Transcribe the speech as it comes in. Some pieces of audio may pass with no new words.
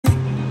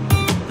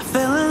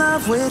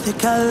love with your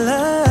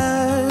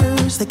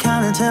colors. They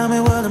kinda tell me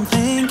what I'm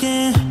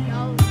thinking.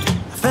 I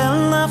fell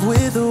in love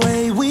with the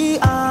way we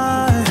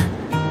are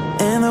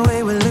and the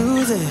way we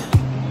lose it.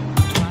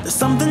 There's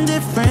something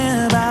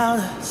different about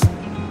us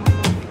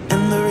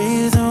and the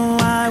reason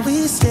why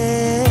we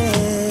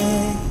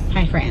stay.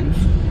 Hi friends.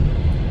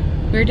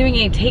 We're doing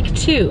a take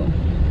 2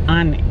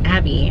 on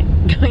Abby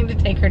going to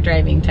take her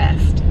driving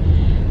test.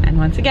 And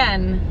once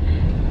again,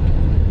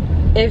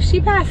 if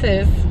she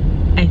passes,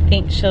 I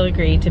think she'll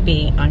agree to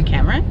be on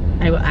camera.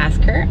 I will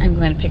ask her. I'm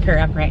going to pick her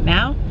up right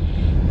now.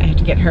 I have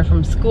to get her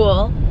from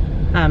school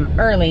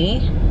early.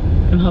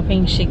 I'm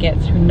hoping she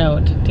gets her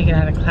note to get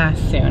out of class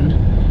soon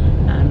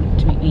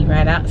to meet me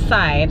right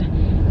outside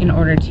in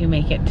order to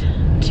make it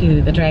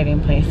to the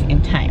driving place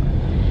in time.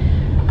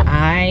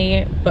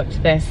 I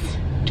booked this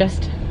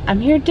just a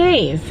mere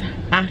days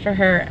after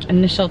her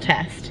initial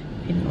test.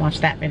 If you didn't watch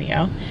that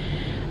video.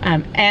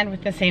 And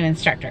with the same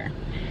instructor.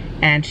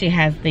 And she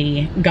has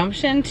the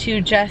gumption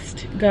to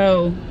just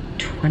go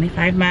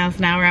 25 miles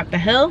an hour up the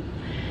hill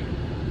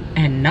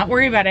and not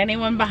worry about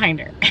anyone behind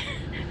her.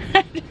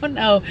 I don't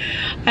know.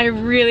 I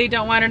really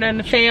don't want her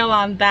to fail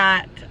on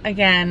that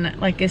again.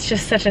 Like, it's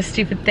just such a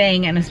stupid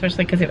thing, and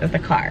especially because it was the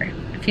car.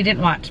 If you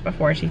didn't watch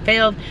before, she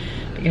failed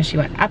because she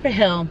went up a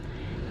hill.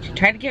 She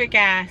tried to give it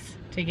gas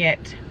to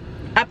get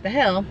up the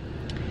hill.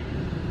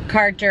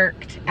 Car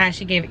jerked as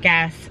she gave it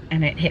gas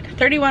and it hit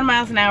 31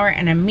 miles an hour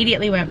and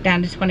immediately went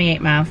down to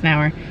 28 miles an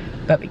hour.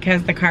 But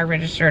because the car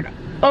registered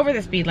over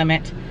the speed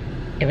limit,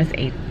 it was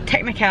a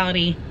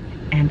technicality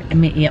and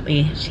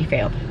immediately she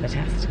failed the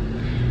test.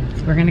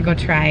 So we're gonna go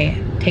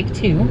try take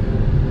 2,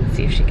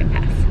 see if she can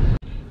pass.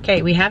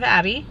 Okay, we have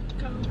Abby.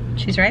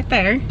 She's right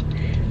there.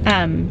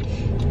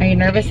 Are you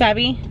nervous,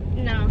 Abby?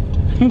 No.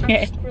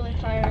 Okay. I'm just really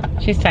tired.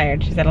 She's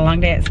tired. She's had a long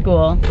day at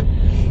school.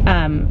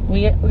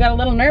 We got a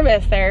little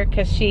nervous there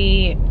because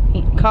she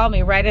called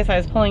me right as I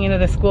was pulling into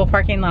the school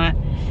parking lot.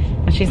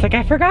 And she's like,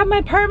 I forgot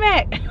my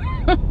permit.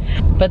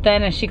 But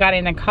then as she got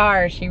in the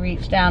car, she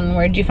reached down and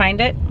where'd you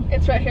find it?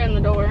 It's right here in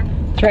the door.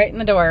 It's right in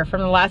the door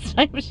from the last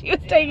time she was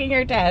taking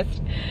her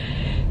test.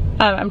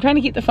 I'm trying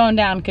to keep the phone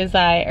down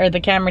or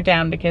the camera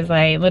down because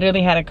I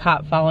literally had a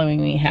cop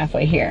following me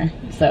halfway here.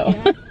 So.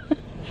 Yeah.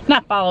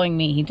 Not following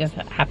me, he just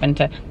happened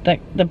to,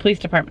 the police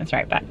department's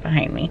right back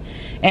behind me.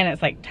 And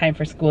it's like time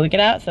for school to get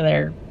out, so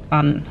they're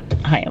on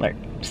high alert.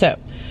 So,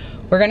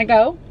 we're gonna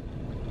go,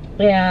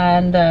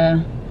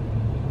 and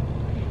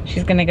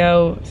she's gonna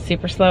go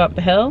super slow up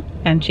the hill,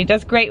 and she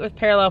does great with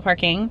parallel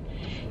parking.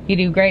 You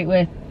do great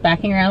with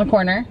backing around the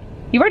corner.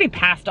 You've already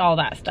passed all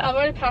that stuff. I've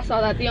already passed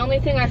all that. The only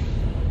thing I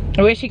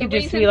wish you could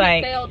just be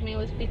like, failed me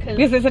was because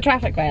it's a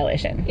traffic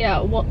violation.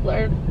 Yeah,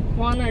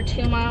 1 or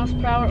 2 miles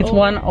per hour. It's over.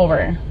 1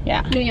 over,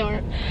 yeah. New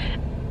York.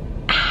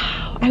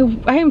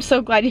 I am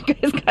so glad you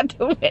guys got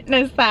to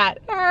witness that.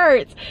 It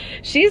hurts.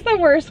 She's the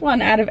worst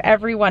one out of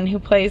everyone who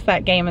plays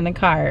that game in the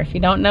car. If you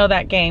don't know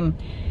that game,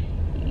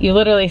 you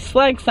literally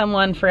slug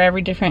someone for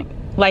every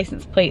different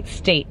license plate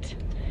state.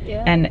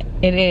 Yeah. And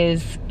it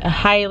is a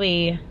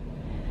highly,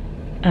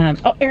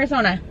 oh,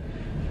 Arizona.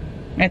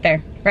 Right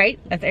there, right?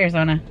 That's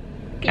Arizona.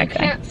 You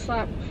can't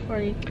slap before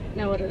you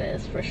know what it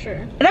is, for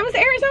sure. That was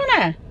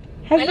Arizona.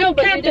 I know,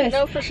 but you didn't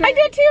know for sure. I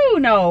did too,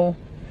 no.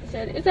 I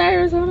said, is that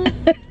Arizona?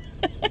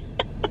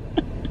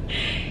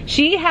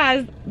 She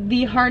has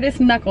the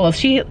hardest knuckles.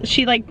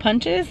 She like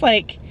punches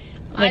like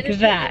I just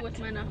that. With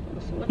my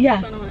knuckles. With Yeah.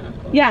 the front of my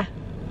knuckles. Yeah.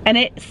 And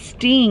it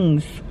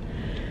stings.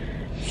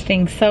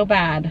 Stings so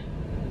bad.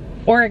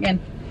 Oregon.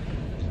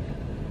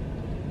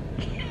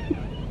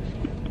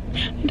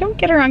 I don't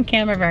get her on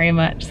camera very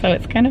much, so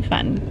it's kind of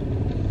fun.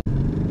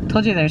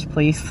 Told you there's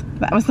police.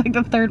 That was like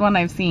the 3rd one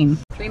I've seen.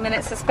 3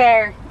 minutes to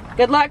spare.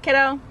 Good luck,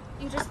 kiddo.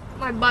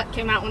 My butt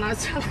came out when I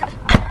was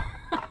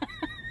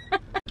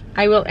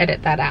I will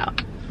edit that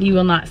out. You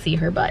will not see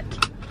her butt.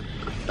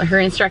 But her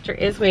instructor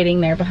is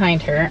waiting there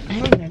behind her.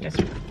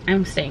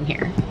 I'm staying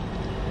here.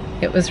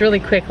 It was really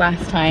quick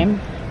last time,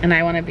 and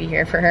I want to be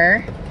here for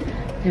her.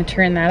 I'm gonna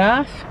turn that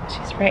off.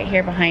 She's right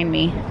here behind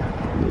me.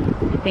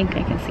 I think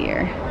I can see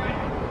her.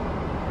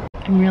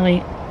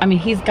 I mean,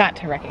 he's got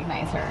to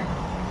recognize her.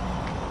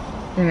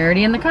 They're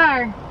already in the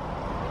car.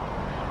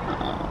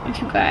 Oh,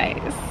 you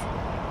guys.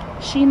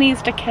 She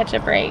needs to catch a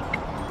break.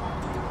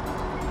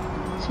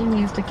 She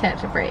needs to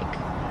catch a break.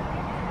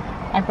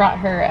 I brought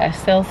her a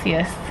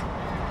Celsius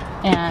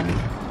and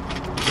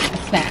a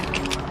snack.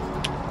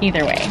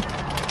 Either way.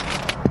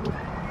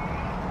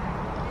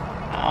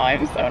 Oh,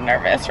 I'm so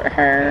nervous for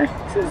her.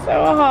 This is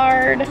so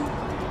hard.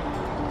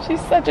 She's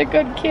such a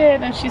good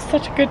kid and she's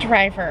such a good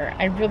driver.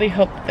 I really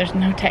hope that there's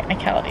no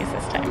technicalities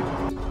this time.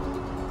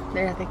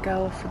 There they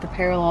go for the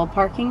parallel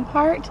parking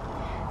part.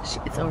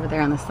 It's over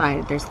there on the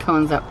side. There's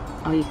cones up.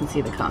 Oh, you can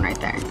see the cone right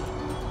there.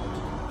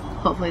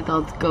 Hopefully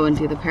they'll go and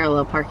do the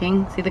parallel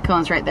parking. See the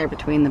cones right there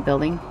between the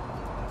building?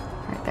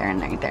 Right there and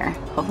right there.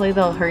 Hopefully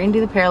they'll hurry and do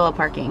the parallel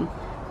parking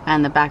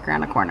and the back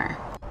around the corner.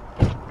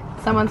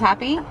 Someone's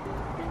happy?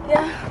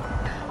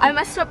 Yeah. I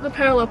messed up the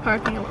parallel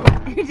parking a little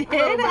bit. You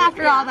did?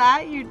 After all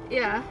that?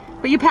 Yeah.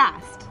 But you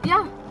passed?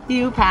 Yeah.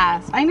 You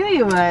passed. I knew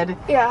you would.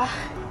 Yeah.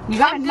 You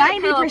got a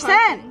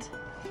 90%.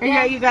 Or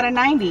yeah, you got a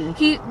 90.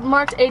 He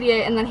marked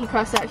 88 and then he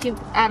crossed out. He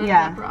added it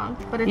up wrong.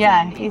 But it's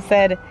 90. He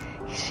said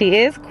she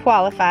is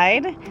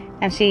qualified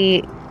and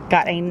she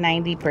got a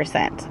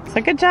 90%.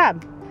 So good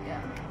job.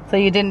 So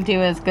you didn't do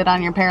as good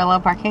on your parallel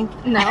parking?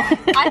 No,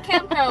 I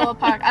can't parallel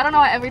park. I don't know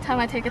why every time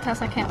I take a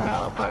test I can't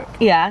parallel park.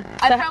 Yeah.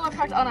 I parallel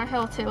parked on our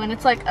hill too, and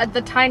it's like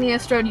the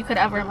tiniest road you could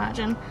ever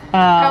imagine.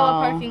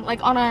 Parallel parking,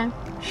 like on our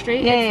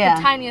street, it's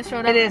the tiniest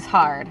road ever. It is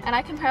hard. And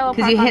I can parallel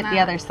park because you hit the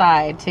other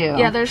side too.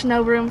 Yeah, there's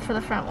no room for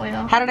the front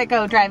wheel. How did it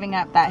go driving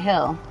up that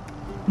hill?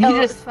 It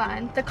was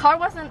fine. The car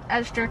wasn't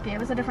as jerky. It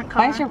was a different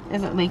car.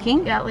 Is it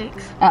leaking? Yeah, it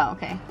leaks. Oh,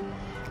 okay.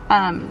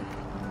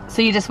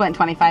 So you just went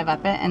 25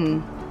 up it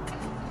and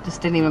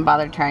just didn't even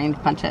bother trying to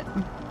punch it.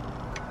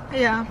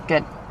 Yeah.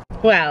 Good.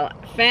 Well,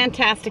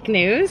 fantastic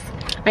news.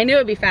 I knew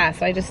it'd be fast,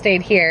 so I just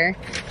stayed here.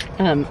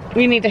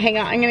 We need to hang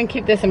out. I'm gonna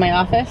keep this in my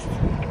office.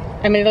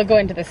 I mean, it'll go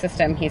into the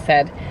system, he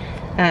said.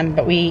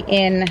 But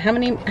in how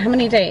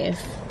many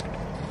days?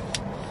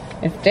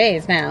 It's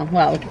days now.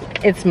 Well,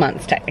 it's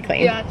months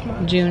technically. Yeah, it's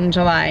months. June,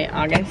 July,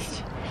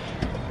 August.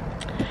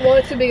 Well,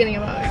 it's the beginning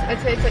of August. I'd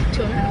say it's like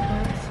 2.5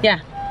 months. Yeah.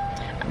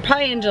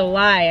 Probably in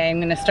July, I'm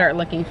gonna start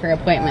looking for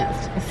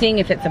appointments, seeing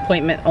if it's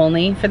appointment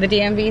only for the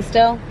DMV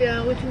still.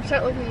 Yeah, we can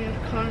start looking at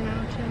a car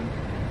now too.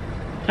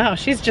 Oh,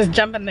 she's just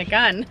jumping the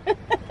gun.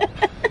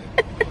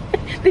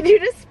 Did you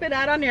just spit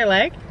out on your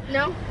leg?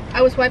 No,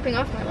 I was wiping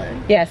off my leg.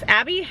 Yes,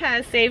 Abby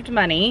has saved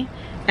money,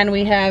 and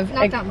we have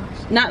not that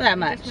much. Not that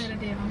much. We just made a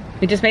deal.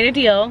 We just made a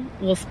deal.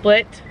 We'll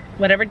split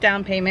whatever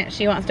down payment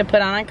she wants to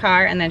put on a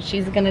car, and then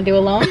she's gonna do a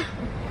loan,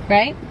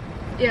 right?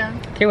 Yeah.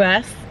 Through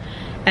us,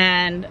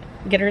 and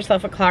get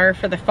herself a car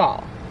for the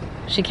fall.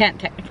 She can't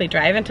technically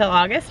drive until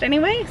August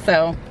anyway,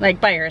 so like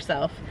by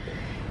herself.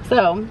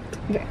 So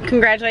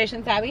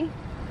congratulations, Abby.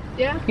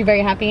 Yeah. You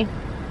very happy?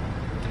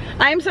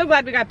 I'm so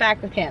glad we got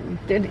back with him.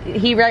 Did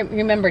he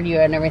remembered you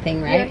and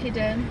everything, right? Yeah, he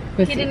did.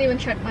 He didn't even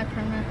check my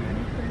permit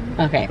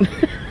or anything.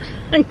 Okay.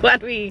 I'm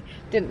glad we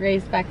didn't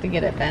race back to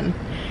get it then.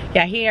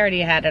 Yeah, he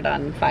already had it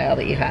on file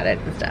that you had it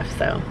and stuff,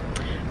 so.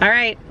 All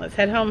right, let's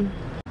head home.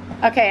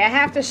 Okay, I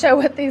have to show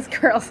what these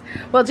girls,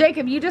 well,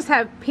 Jacob, you just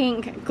have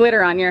pink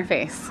glitter on your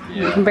face.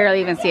 Yeah. You can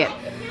barely even see it.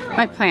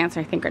 My plants,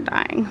 I think, are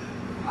dying.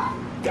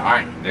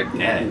 Dying? They're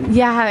dead.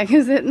 Yeah,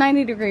 because the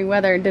 90-degree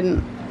weather they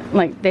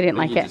didn't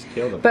like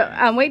it.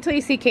 But wait till you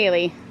see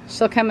Kaylee.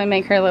 She'll come and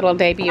make her little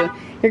debut.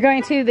 You're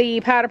going to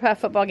the Powder Puff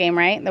football game,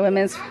 right?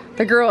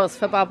 The girls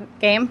football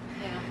game?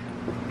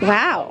 Yeah.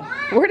 Wow.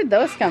 Where did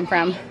those come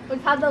from?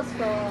 We've had those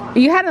for a while.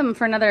 You had them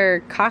for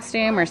another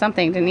costume or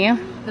something, didn't you?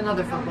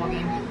 Another football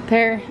game.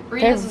 They're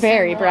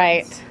very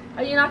bright.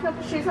 Are you not going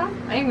to put shoes on?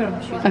 I am going to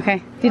put shoes on.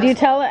 Okay. Did you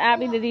tell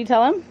Abby, did you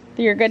tell him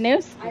your good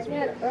news? I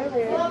did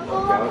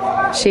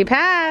earlier. She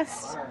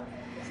passed.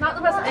 It's not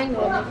the best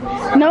angle.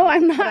 No,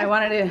 I'm not. I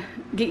wanted to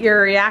get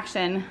your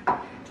reaction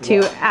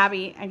to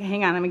Abby.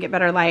 Hang on, let me get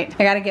better light.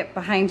 I got to get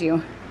behind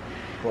you.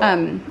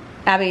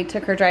 Abby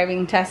took her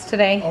driving test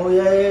today. Oh,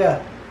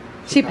 yeah.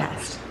 She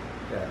passed.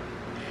 Yeah.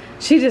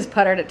 She just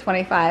puttered at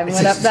 25 and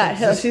went up that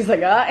hill. She's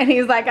like, and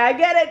he's like, I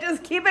get it.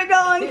 Just keep it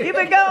going. Keep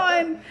it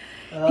going.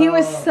 He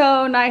was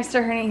so nice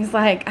to her, and he's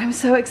like, I'm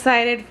so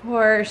excited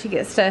for her. She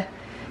gets to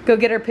go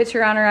get her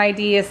picture on her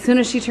ID as soon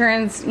as she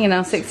turns,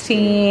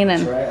 16.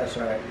 And That's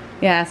right.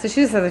 yeah, so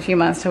she just has a few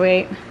months to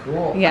wait.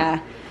 Cool.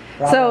 Yeah.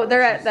 So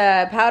they're at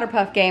the Powder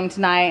Puff game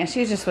tonight, and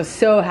she just was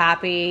so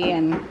happy,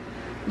 and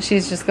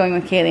she's just going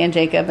with Kaylee and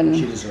Jacob. And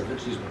she deserved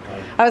it. She's worked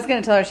hard. I was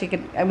gonna tell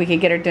her we could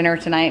get her dinner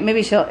tonight. Maybe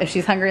if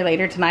she's hungry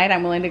later tonight,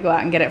 I'm willing to go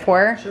out and get it for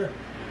her. Sure.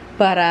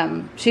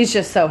 But she's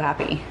just so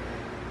happy.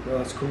 Well,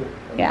 that's cool.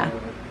 Yeah.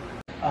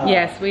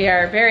 Yes, we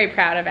are very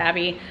proud of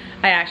Abby.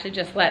 I actually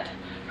just let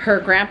her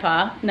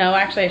grandpa know.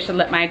 Actually, I should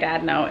let my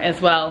dad know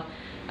as well.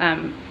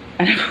 And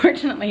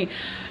unfortunately,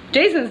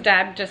 Jason's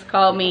dad just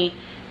called me,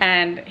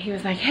 and he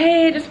was like,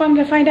 hey, I just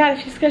wanted to find out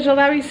if you scheduled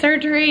Abby's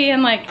surgery,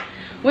 and like,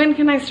 when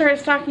can I start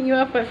stocking you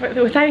up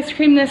with ice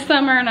cream this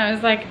summer? And I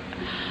was like,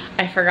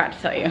 I forgot to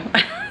tell you.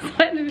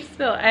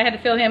 So I had to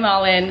fill him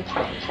all in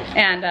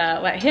and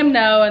let him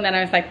know. And then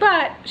I was like,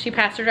 but she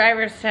passed her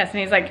driver's test.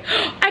 And he's like,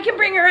 I can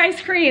bring her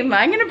ice cream.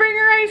 I'm gonna bring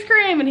her ice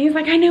cream. And he's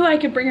like, I knew I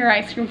could bring her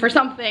ice cream for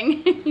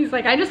something. He's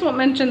like, I just won't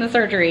mention the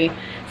surgery.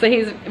 So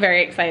he's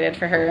very excited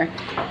for her.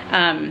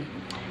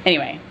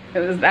 Anyway,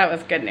 that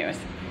was good news.